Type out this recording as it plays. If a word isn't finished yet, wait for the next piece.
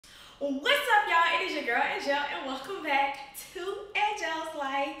What's up, y'all? It is your girl Angelle, and welcome back to Angelle's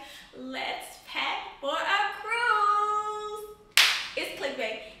Life. Let's pack for a cruise. It's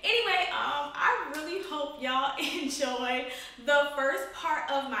clickbait. Anyway, I really hope y'all enjoy the first part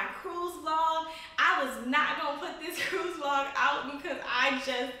of my cruise vlog. I was not gonna put this cruise vlog out because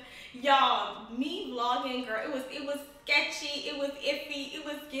y'all, me vlogging, girl, it was sketchy, it was iffy, it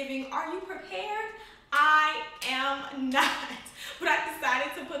was giving, are you prepared? I am not. But I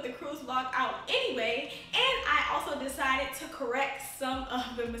decided to put the cruise vlog out anyway, and I also decided to correct some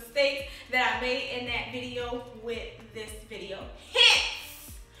of the mistakes that I made in that video with this video.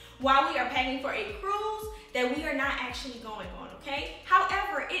 Hence, why we are packing for a cruise that we are not actually going on, okay?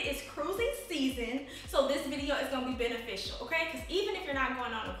 However, it is cruising season, so this video is gonna be beneficial, okay? Because even if you're not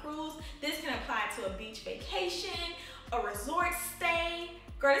going on a cruise, this can apply to a beach vacation, a resort stay.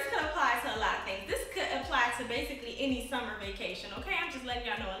 Girl, this could apply to a lot of things. This could apply to basically any summer vacation, okay? I'm just letting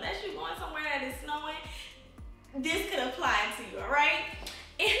y'all know, unless you're going somewhere that is snowing, this could apply to you, all right?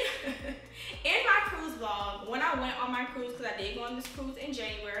 In my cruise vlog, when I went on my cruise, because I did go on this cruise in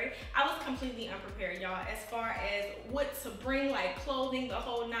January, I was completely unprepared, y'all, as far as what to bring, like clothing, the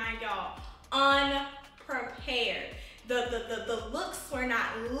whole nine, y'all. Unprepared. The looks were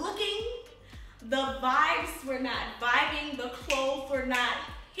not looking. The vibes were not vibing, the clothes were not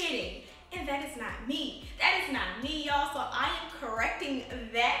hitting. And that is not me. That is not me, y'all. So I am correcting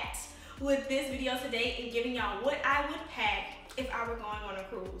that with this video today and giving y'all what I would pack if I were going on a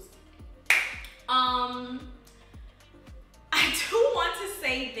cruise. I do want to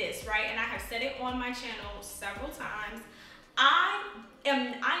say this, right? And I have said it on my channel several times. I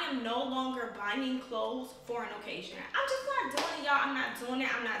am no longer buying clothes for an occasion. I'm just not doing it, y'all. I'm not doing it.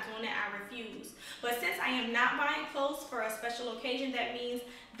 I refuse. But since I am not buying clothes for a special occasion, that means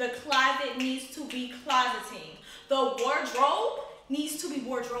the closet needs to be closeting. The wardrobe needs to be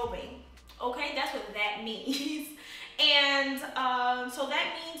wardrobing. Okay, that's what that means. And so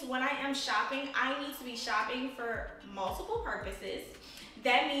that means when I am shopping, I need to be shopping for multiple purposes.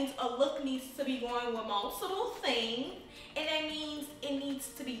 That means a look needs to be going with multiple things. And that means it needs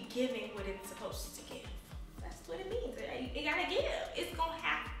to be giving what it's supposed to give. That's what it means. It gotta give. It's gonna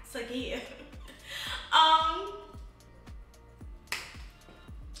have to give.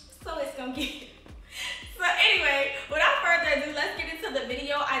 So it's gonna give. So anyway, without further ado, let's get into the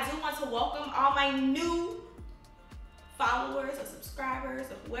video. I do want to welcome all my new followers or subscribers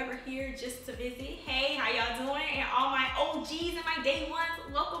or whoever here just to visit. Hey, how y'all doing? And all my OGs and my day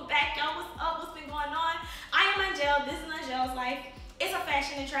ones, welcome back, y'all. What's up? What's been going on? I am Angelle. This is Angelle's Life. It's a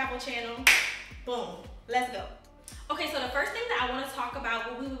fashion and travel channel. Boom. Let's go. Okay, so the first thing that I want to talk about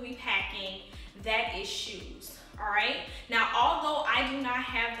what we will be packing, that is shoes. All right. Now, although I do not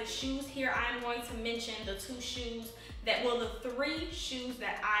have the shoes here, I am going to mention the two shoes that, well, the three shoes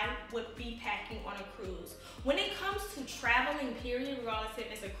that I would be packing on a cruise. When it comes to traveling, period, regardless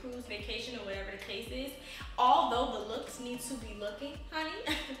if it's a cruise, vacation, or whatever the case is, although the looks need to be looking,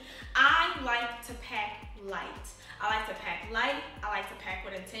 honey, I like to pack light. I like to pack light. I like to pack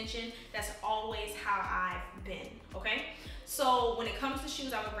with intention. That's always how I've been, okay? So when it comes to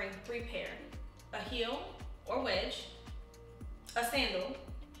shoes, I would bring three pair: a heel or wedge, a sandal,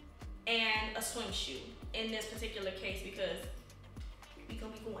 and a swim shoe in this particular case because we're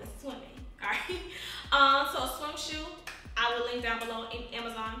gonna be going swimming, all right? So a swim shoe, I will link down below in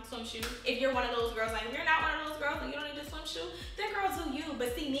Amazon swim shoe. If you're one of those girls, like if you're not one of those girls and you don't need a swim shoe, then girl, do you.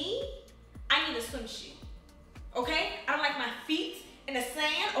 But see me, I need a swim shoe, okay? I don't like my feet in the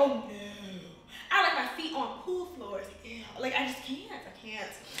sand. Oh no. I like my feet on pool floors. Yeah, like I just can't, I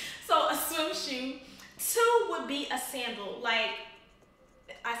can't. So a swim shoe. Two would be a sandal. Like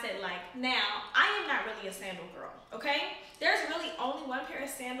I said, like, now I am not really a sandal girl, okay? There's really only one pair of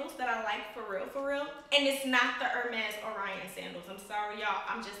sandals that I like for real, and it's not the Hermes Orion sandals. I'm sorry, y'all,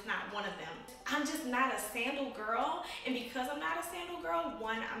 I'm just not one of them. I'm just not a sandal girl, and because I'm not a sandal girl,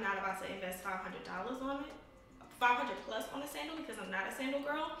 one, I'm not about to invest $500 on it, 500 plus on a sandal because I'm not a sandal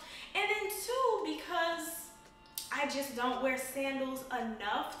girl, and then two, because I just don't wear sandals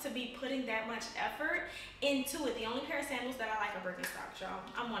enough to be putting that much effort into it. The only pair of sandals that I like are Birkenstocks, y'all.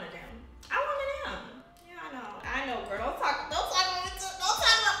 I'm one of them. I'm one of them. Yeah, I know, girl. Don't talk about me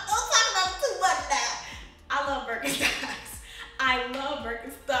too much now. I love Birkenstocks. I love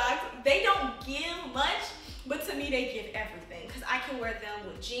Birkenstocks. They don't give much, but to me they give everything. Cause I can wear them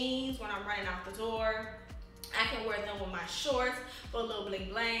with jeans when I'm running out the door. I can wear them with my shorts for a little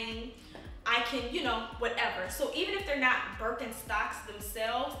bling bling. I can, you know, whatever. So even if they're not Birkenstocks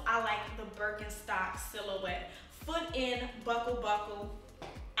themselves, I like the Birkenstock silhouette. Foot in, buckle,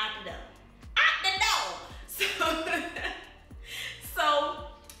 out the door. So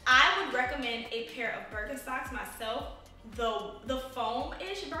I recommend a pair of Birkenstocks myself. The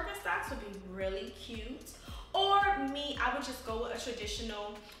foam-ish Birkenstocks would be really cute. Or me, I would just go with a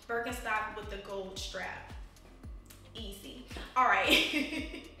traditional Birkenstock with the gold strap. Easy. All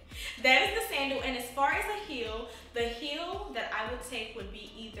right. That is the sandal. And as far as the heel that I would take would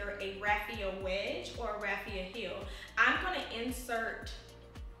be either a raffia wedge or a raffia heel. I'm going to insert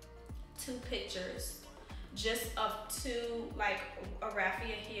 2 pictures just of 2, like a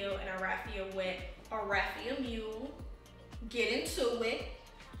raffia heel and a raffia wedge or raffia mule. Get into it.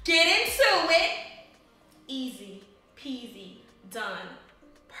 Get into it. Easy peasy, done.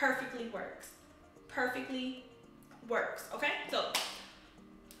 Perfectly works. Perfectly works. Okay, so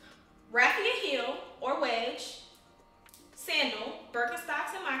raffia heel or wedge, sandal,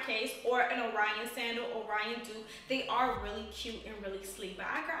 Birkenstocks in my case, or an Orion sandal, Orion do. They are really cute and really sleek, but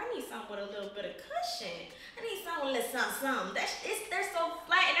I need something with a little bit of cushion. I need something with a little something. They're so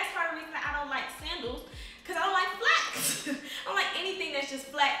flat, and that's part of the reason I don't like sandals, because I don't like flats. I don't like anything that's just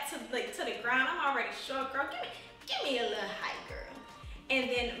flat to the ground. I'm already short, girl. Give me a little height, girl. And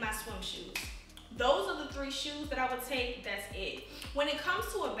then my swim shoes. Those are the 3 shoes that I would take. That's it. When it comes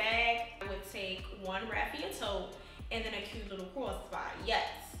to a bag, I would take 1 raffia tote and then a cute little crossbody. Yes,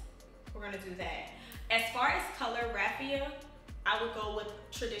 we're gonna do that. As far as color, raffia, I would go with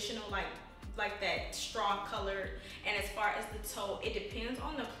traditional, like that straw colored. And as far as the tote, it depends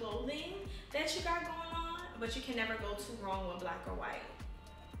on the clothing that you got going on, but you can never go too wrong with black or white.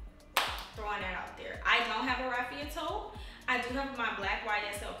 Throwing that out there. I don't have a raffia tote. I do have my black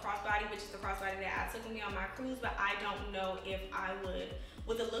YSL crossbody, which is the crossbody that I took with me on my cruise, but I don't know if I would,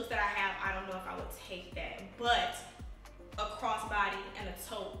 with the looks that I have, I don't know if I would take that. But a crossbody and a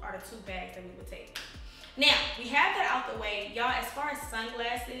tote are the 2 bags that we would take. Now, we have that out the way. Y'all, as far as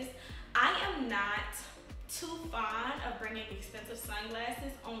sunglasses, I am not too fond of bringing expensive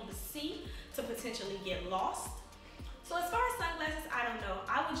sunglasses on the sea to potentially get lost. So as far as sunglasses, I don't know.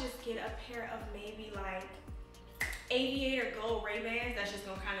 I would just get a pair of maybe like aviator gold Ray-Bans. That's just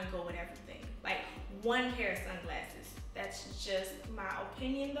gonna kind of go with everything. Like 1 pair of sunglasses. That's just my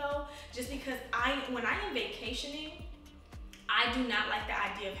opinion though. Just because when I am vacationing, I do not like the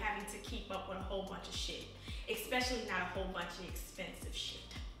idea of having to keep up with a whole bunch of shit. Especially not a whole bunch of expensive shit.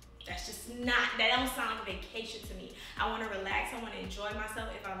 That's just not, that don't sound like a vacation to me. I want to relax, I want to enjoy myself.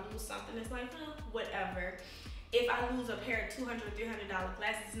 If I lose something, it's like, whatever. If I lose a pair of $200, $300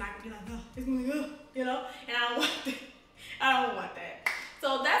 glasses, it's not gonna be like, it's gonna go, you know? And I don't want that. I don't want that.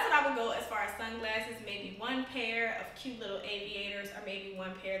 So that's what I would go as far as sunglasses. Maybe 1 pair of cute little aviators, or maybe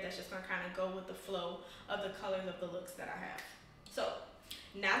 1 pair that's just gonna kind of go with the flow of the colors of the looks that I have. So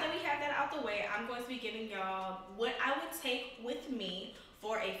now that we have that out the way, I'm going to be giving y'all what I would take with me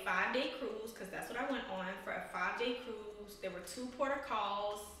for a 5-day cruise, because that's what I went on for a 5-day cruise. There were 2 port of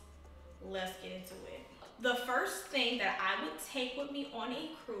calls. Let's get into it. The first thing that I would take with me on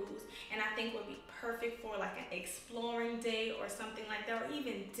a cruise, and I think would be perfect for like an exploring day or something like that, or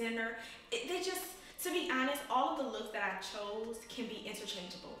even dinner, to be honest, all of the looks that I chose can be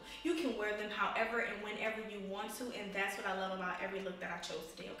interchangeable. You can wear them however and whenever you want to, and that's what I love about every look that I chose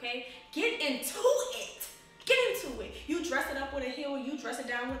today, okay? Get into it. Get into it. You dress it up with a heel, you dress it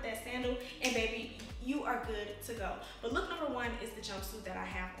down with that sandal, and baby, you are good to go. But look number 1 is the jumpsuit that I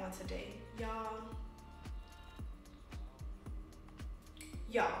have on today.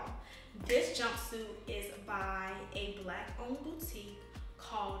 Y'all, this jumpsuit is by a black-owned boutique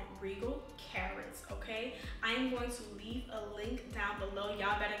called Regal Carrots, okay? I am going to leave a link down below.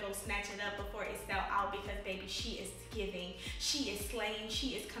 Y'all better go snatch it up before it sells out, because baby, she is giving, she is slaying,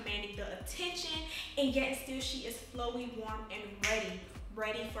 she is commanding the attention, and yet still she is flowy, warm, and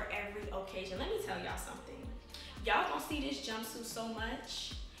ready for every occasion. Let me tell y'all something. Y'all gonna see this jumpsuit so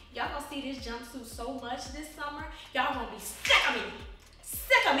much. Y'all gonna see this jumpsuit so much this summer. Y'all gonna be sick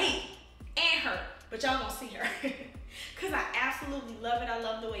of me and her, but y'all gonna see her. Cause I absolutely love it. I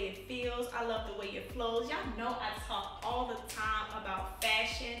love the way it feels. I love the way it flows. Y'all know I talk all the time about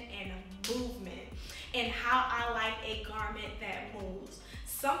fashion and movement and how I like a garment that moves.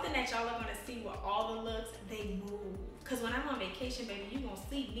 Something that y'all are gonna see with all the looks, they move. Cause when I'm on vacation, baby, you gonna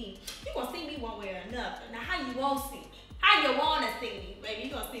see me. You gonna see me one way or another. Now how you won't see me? How you wanna see me, baby?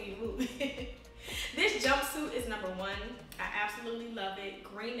 You gonna see me move. This jumpsuit is number 1. I absolutely love it.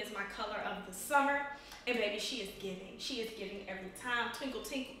 Green is my color of the summer. And baby, she is giving. She is giving every time. Twinkle,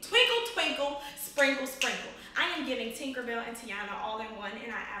 twinkle, twinkle, twinkle, sprinkle, sprinkle. I am giving Tinkerbell and Tiana all in one,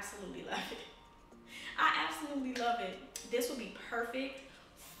 and I absolutely love it. I absolutely love it. This will be perfect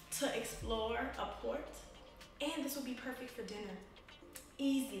to explore a port, and this will be perfect for dinner.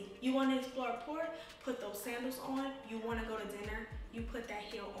 Easy. You want to explore a port? Put those sandals on. You want to go to dinner? you put that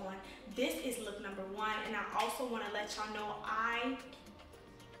heel on. This is look number 1, and I also want to let y'all know I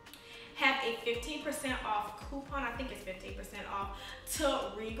have a 15% off coupon. I think it's 15% off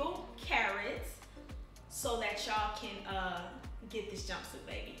to Regal Carrots, so that y'all can get this jumpsuit,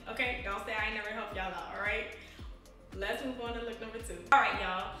 baby. Okay, don't say I ain't never helped y'all out. All right, let's move on to look number 2. All right,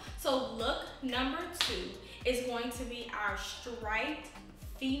 y'all, so look number 2 is going to be our striped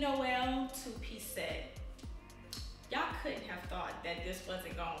Noel 2-piece set. Y'all couldn't have thought that this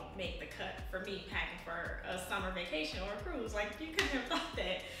wasn't gonna make the cut for me packing for a summer vacation or a cruise. Like, you couldn't have thought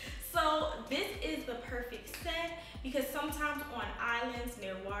that. So this is the perfect set, because sometimes on islands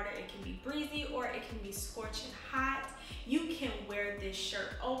near water it can be breezy or it can be scorching hot. You can wear this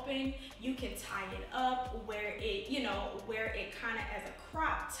shirt open, you can tie it up, wear it, you know, wear it kind of as a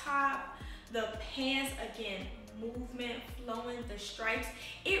crop top. The pants, again, movement, flowing, the stripes,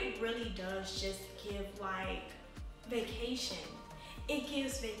 it really does just give like vacation. It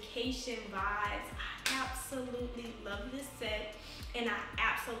gives vacation vibes. I absolutely love this set, and I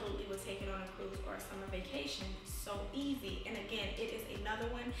absolutely would take it on a cruise or a summer vacation. So easy. And again, it is another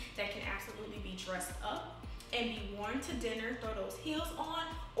one that can absolutely be dressed up and be worn to dinner, throw those heels on,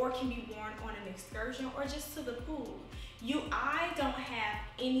 or can be worn on an excursion or just to the pool. I don't have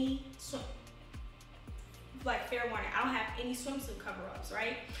any like, fair warning, I don't have any swimsuit cover-ups,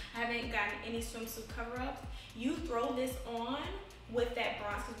 right? I haven't gotten any swimsuit cover-ups. You throw this on with that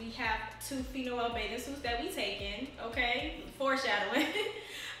bronze, because we have 2 Noel bathing suits that we taking, okay? Foreshadowing.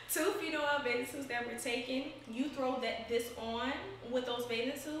 2 Noel bathing suits that we're taking. You throw this on with those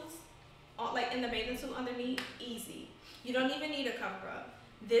bathing suits, like in the bathing suit underneath, easy. You don't even need a cover-up.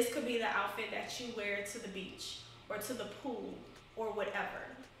 This could be the outfit that you wear to the beach or to the pool or whatever.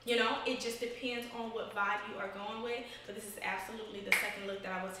 You know, it just depends on what vibe you are going with, but this is absolutely the second look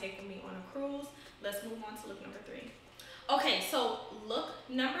that I would take with me on a cruise. Let's move on to look number 3. Okay, so look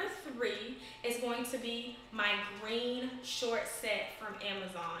number 3 is going to be my green short set from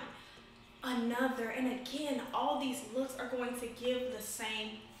Amazon. Another, and again, all these looks are going to give the same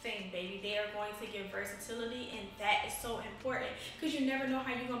thing, baby. They are going to give versatility, and that is so important, because you never know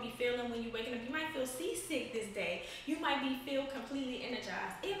how you're going to be feeling when you're waking up. You might feel seasick this day. You might feel completely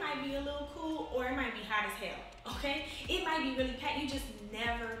energized. It might be a little cool, or it might be hot as hell, okay? It might be really packed. You just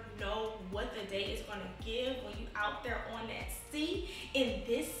never know what the day is going to give when you out there on that sea. And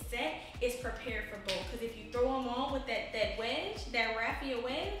this set is prepared for both, because if you throw them on with that wedge, that raffia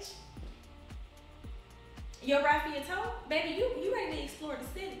wedge, your raffia toe, baby, you ready to explore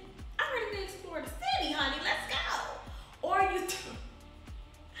the city. I'm ready to explore the city, honey. Let's go.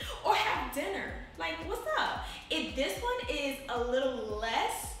 Or have dinner. Like, what's up? If this one is a little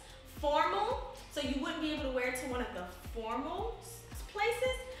less formal, so you wouldn't be able to wear it to one of the formal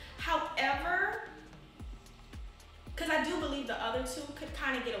places. However, because I do believe the other 2 could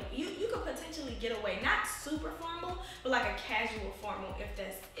kind of you could potentially get away, not super formal, but like a casual formal,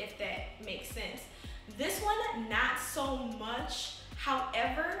 if that makes sense. This one, not so much.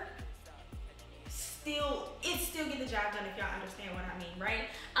 However, it still get the job done, if y'all understand what I mean, right?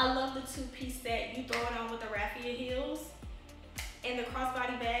 I love the 2-piece set. You throw it on with the raffia heels and the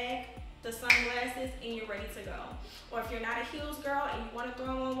crossbody bag, the sunglasses, and you're ready to go. Or if you're not a heels girl and you want to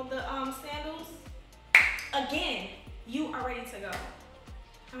throw them on with the sandals, again, you are ready to go.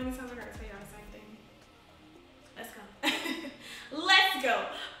 How many times I gotta tell y'all the same thing? Let's go. Let's go.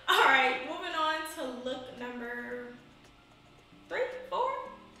 All right, moving on to look number 3, 4.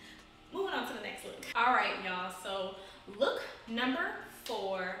 Moving on to the next look. All right, y'all, so look number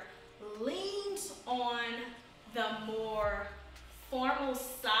 4 leans on the more formal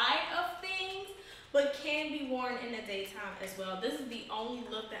side of things, but can be worn in the daytime as well. This is the only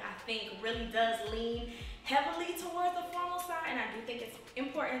look that I think really does lean heavily towards the formal side, and I do think it's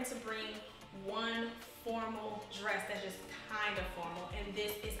important to bring one formal dress that's just kind of formal, and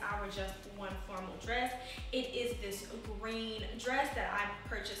this is our just one formal dress. It is this green dress that I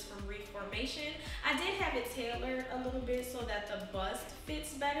purchased from Reformation. I did have it tailored a little bit so that the bust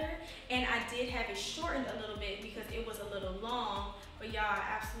fits better, and I did have it shortened a little bit because it was a little long, but y'all, I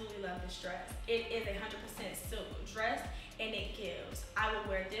absolutely love this dress. It is a 100% silk dress, and it gives. I would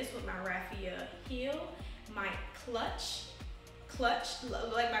wear this with my raffia heel, my clutch,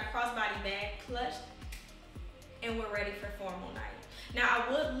 like my crossbody bag clutch, and we're ready for formal night. Now,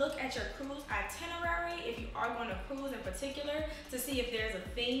 I would look at your cruise itinerary if you are going to cruise in particular to see if there's a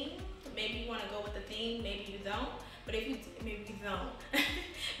theme. Maybe you want to go with the theme, maybe you don't. But if you, maybe you don't.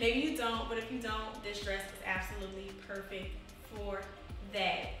 Maybe you don't, but if you don't, this dress is absolutely perfect for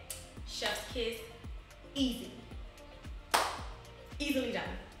that. Chef's kiss, easy. Easily done.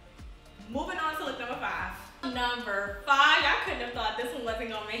 Moving on to look number 5. Number 5, y'all couldn't have thought this one wasn't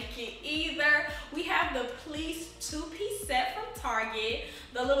gonna make it either. We have the Please 2-piece set from Target.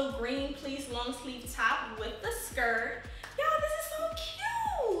 The little green Please long sleeve top with the skirt. Y'all, this is so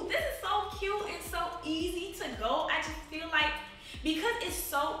cute. This is so cute and so easy to go. I just feel like because it's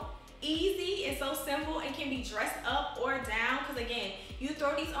so easy and so simple and can be dressed up or down, because again, you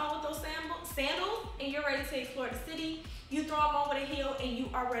throw these on with those sandals and you're ready to explore the city. You throw them on with a heel and you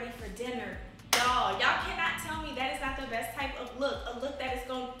are ready for dinner. Y'all cannot tell me that is not the best type of look. A look that is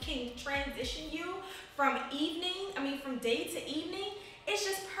can transition you from day to evening. It's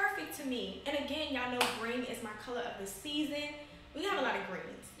just perfect to me. And again, y'all know green is my color of the season. We have a lot of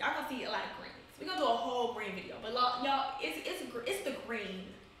greens. Y'all gonna see a lot of greens. We're gonna do a whole green video, but y'all, it's the green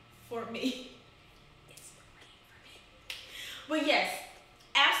for me. It's the green for me. But yes,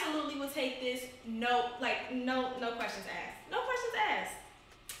 absolutely would take this. No questions asked. No questions asked.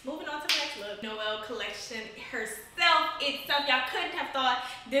 Moving on to the next look. Noel collection herself itself. Y'all couldn't have thought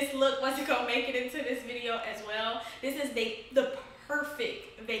this look wasn't gonna make it into this video as well. This is the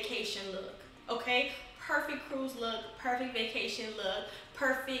perfect vacation look, okay? Perfect cruise look, perfect vacation look,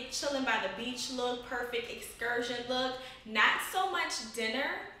 perfect chilling by the beach look, perfect excursion look. Not so much dinner,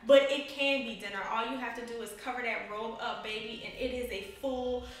 but it can be dinner. All you have to do is cover that robe up, baby, and it is a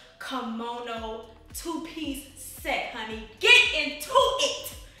full kimono 2-piece set, honey. Get into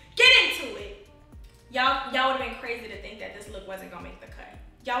it. Get into it. Y'all would have been crazy to think that this look wasn't gonna make the cut.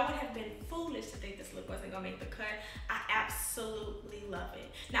 Y'all would have been foolish to think this look wasn't gonna make the cut. I absolutely love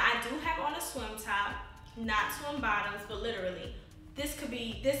it. Now I do have on a swim top, not swim bottoms, but literally, this could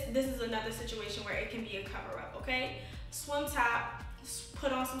be, this is another situation where it can be a cover up, okay? Swim top,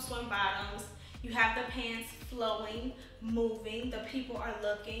 put on some swim bottoms. You have the pants flowing, moving. The people are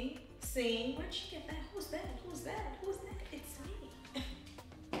looking, seeing. Where'd you get that? Who's that? Who's that? Who's that? It's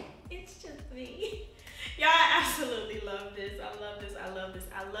me. It's just me. Y'all, I absolutely love this. I love this. I love this.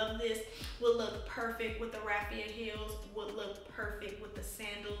 I love this. Would look perfect with the raffia heels. Would look perfect with the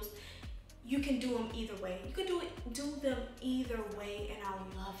sandals. You can do them either way. You can do them either way, and I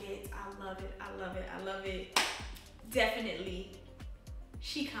love it. I love it. I love it. I love it. Definitely,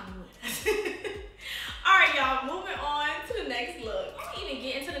 she coming with us. All right, y'all, moving on to the next look. Before we even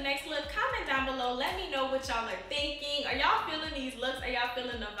get into the next look, comment down below. Let me know what y'all are thinking. Are y'all feeling these looks? Are y'all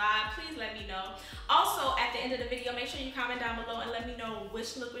feeling the vibe? Please let me know. Also, at the end of the video, make sure you comment down below and let me know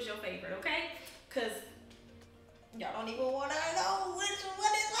which look was your favorite, okay? Because y'all don't even want to know which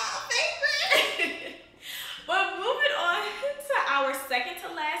one is my favorite. But moving on to our second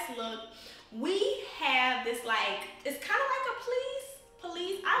to last look, we have this, like, it's kind of like a please.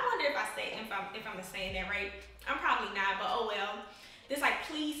 I wonder if I'm saying that right. I'm probably not, but oh well. This like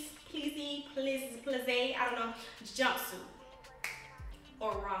please, I don't know, jumpsuit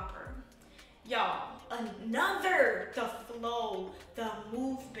or romper. Y'all, the flow, the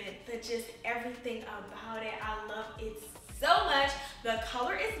movement, just everything about it. I love it so much. The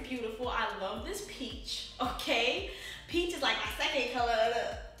color is beautiful. I love this peach, okay? Peach is like my second color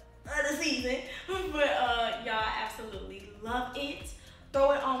of the season, but y'all, absolutely love it.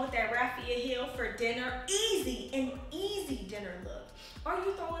 Throw it on with that raffia heel for dinner. Easy dinner look. Or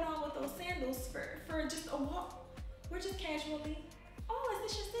you throw it on with those sandals for just a walk. We're just casually. Oh, is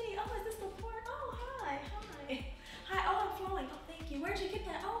this your city? Oh, is this the port? Oh, hi. Oh, I'm flowing. Oh, thank you. Where'd you get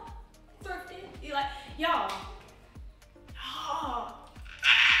that? Oh, thrifted. You like, y'all. Oh.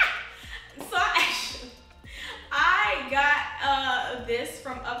 So I got this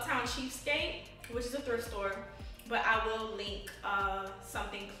from Uptown Cheapskate, which is a thrift store. But I will link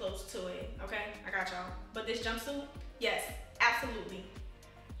something close to it, okay? I got y'all. But this jumpsuit, yes, absolutely.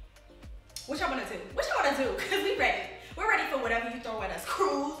 What y'all wanna do? Because we ready. We're ready for whatever you throw at us.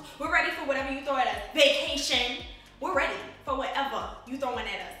 Cruise, we're ready for whatever you throw at us. Vacation, we're ready for whatever you throwing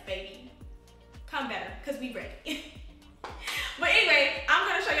at us, baby. Come better, because we ready. But anyway, I'm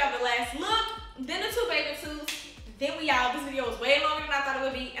gonna show y'all the last look, then the 2 bathing suits, then we out. This video was way longer than I thought it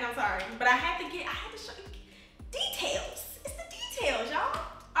would be, and I'm sorry. But I had to show you details. It's the details, y'all.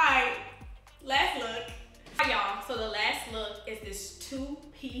 All right, last look. All right, y'all, so the last look is this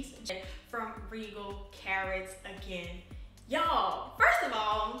 2-piece from Regal Carrots again. Y'all, first of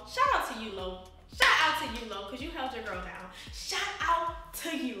all, shout out to you, Lo. Because you held your girl down. Shout out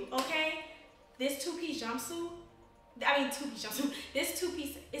to you, okay? This 2-piece jumpsuit, this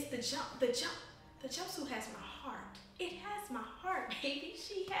 2-piece, it's the jumpsuit has my heart. It has my heart, baby.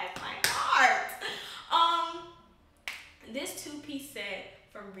 She has my heart. This 2-piece set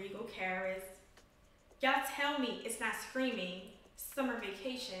from Regal Carrots. Y'all tell me it's not screaming summer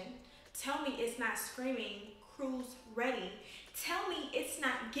vacation. Tell me it's not screaming cruise ready. Tell me it's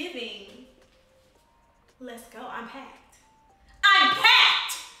not giving Let's go. I'm packed. I'm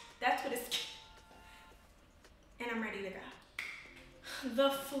packed! That's what it's. And I'm ready to go. The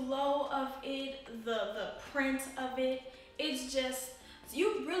flow of it, the print of it, it's just,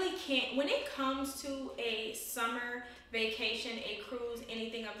 you really can't, when it comes to a summer vacation, a cruise,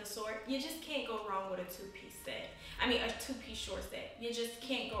 anything of the sort, you just can't go wrong with a two-piece set. I mean, a two-piece short set. You just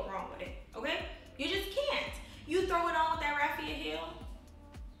can't go wrong with it, okay? You just can't. You throw it on with that raffia heel,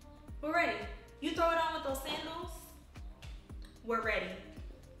 we're ready. You throw it on with those sandals, we're ready.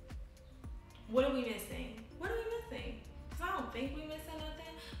 What are we missing? What are we missing? Because I don't think we're missing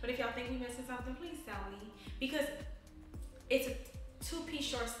nothing. But if y'all think we're missing something, please tell me. Because it's a two-piece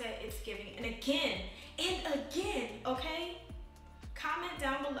short set, it's giving. And again, okay? Comment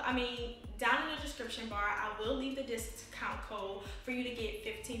down below, down in the description bar, I will leave the discount code for you to get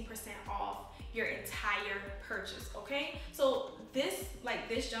 15% off your entire purchase, okay? So this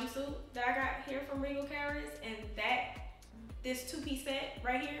jumpsuit that I got here from Regal Carrots and this two-piece set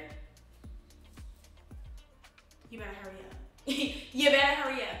right here, you better hurry up. You better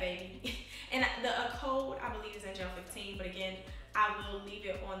hurry up, baby. And the code, I believe, is Angelle 15, but again, I will leave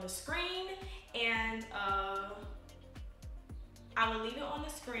it on the screen, and I will leave it on the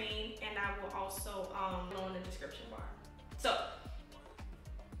screen, and I will also on the description bar. So,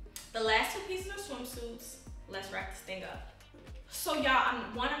 the last two pieces of swimsuits, let's wrap this thing up. So y'all,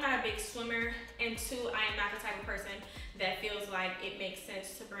 one, I'm not a big swimmer, and two, I am not the type of person that feels like it makes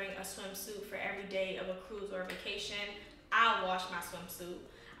sense to bring a swimsuit for every day of a cruise or a vacation. I'll wash my swimsuit.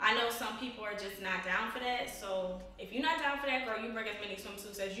 I know some people are just not down for that, so if you're not down for that, girl, you bring as many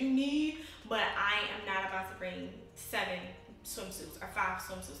swimsuits as you need, but I am not about to bring 7 swimsuits or 5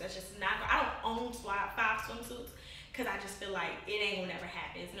 swimsuits. That's just not, I don't own 5 swimsuits because I just feel like it ain't gonna never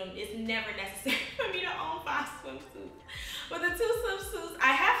happen. It's never necessary for me to own 5 swimsuits. But the 2 swimsuits,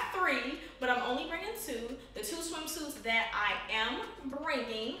 I have 3, but I'm only bringing 2. The 2 swimsuits that I am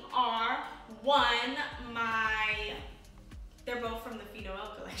bringing are, one, they're both from the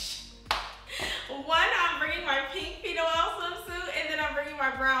Noel collection. One, I'm bringing my pink Noel swimsuit, and then I'm bringing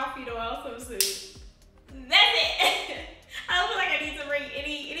my brown Noel swimsuit. That's it. I don't feel like I need to bring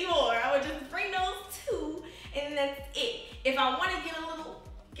any more. I would just bring those 2, and that's it. If I want to get a little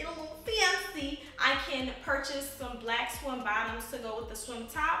fancy, I can purchase some black swim bottoms to go with the swim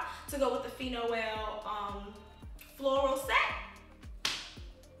top, to go with the Noel floral set.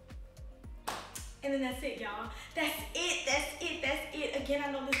 And then that's it, y'all. That's it. Again,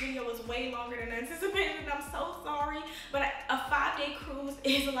 I know this video was way longer than anticipated, and I'm so sorry. But a 5-day cruise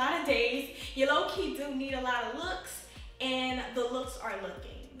is a lot of days. You low-key do need a lot of looks, and the looks are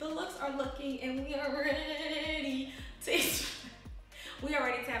looking. The looks are looking, and we are ready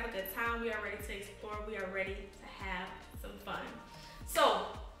to have a good time. We are ready to explore. We are ready to have some fun. So,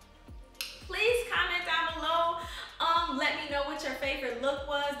 please comment down below. Let me know what your favorite look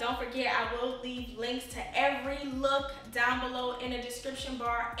was. Don't forget, I will leave links to every look down below in the description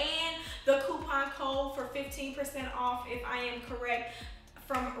bar, and the coupon code for 15% off, if I am correct,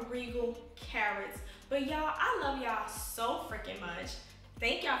 from Regal Carrots. But y'all, I love y'all so freaking much.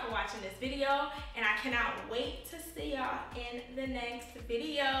 Thank y'all for watching this video, and I cannot wait to see y'all in the next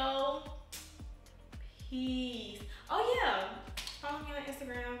video. Peace. Oh yeah, follow me on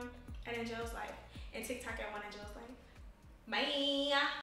Instagram at Angelle's Life and TikTok at Angelle's Life. Bye.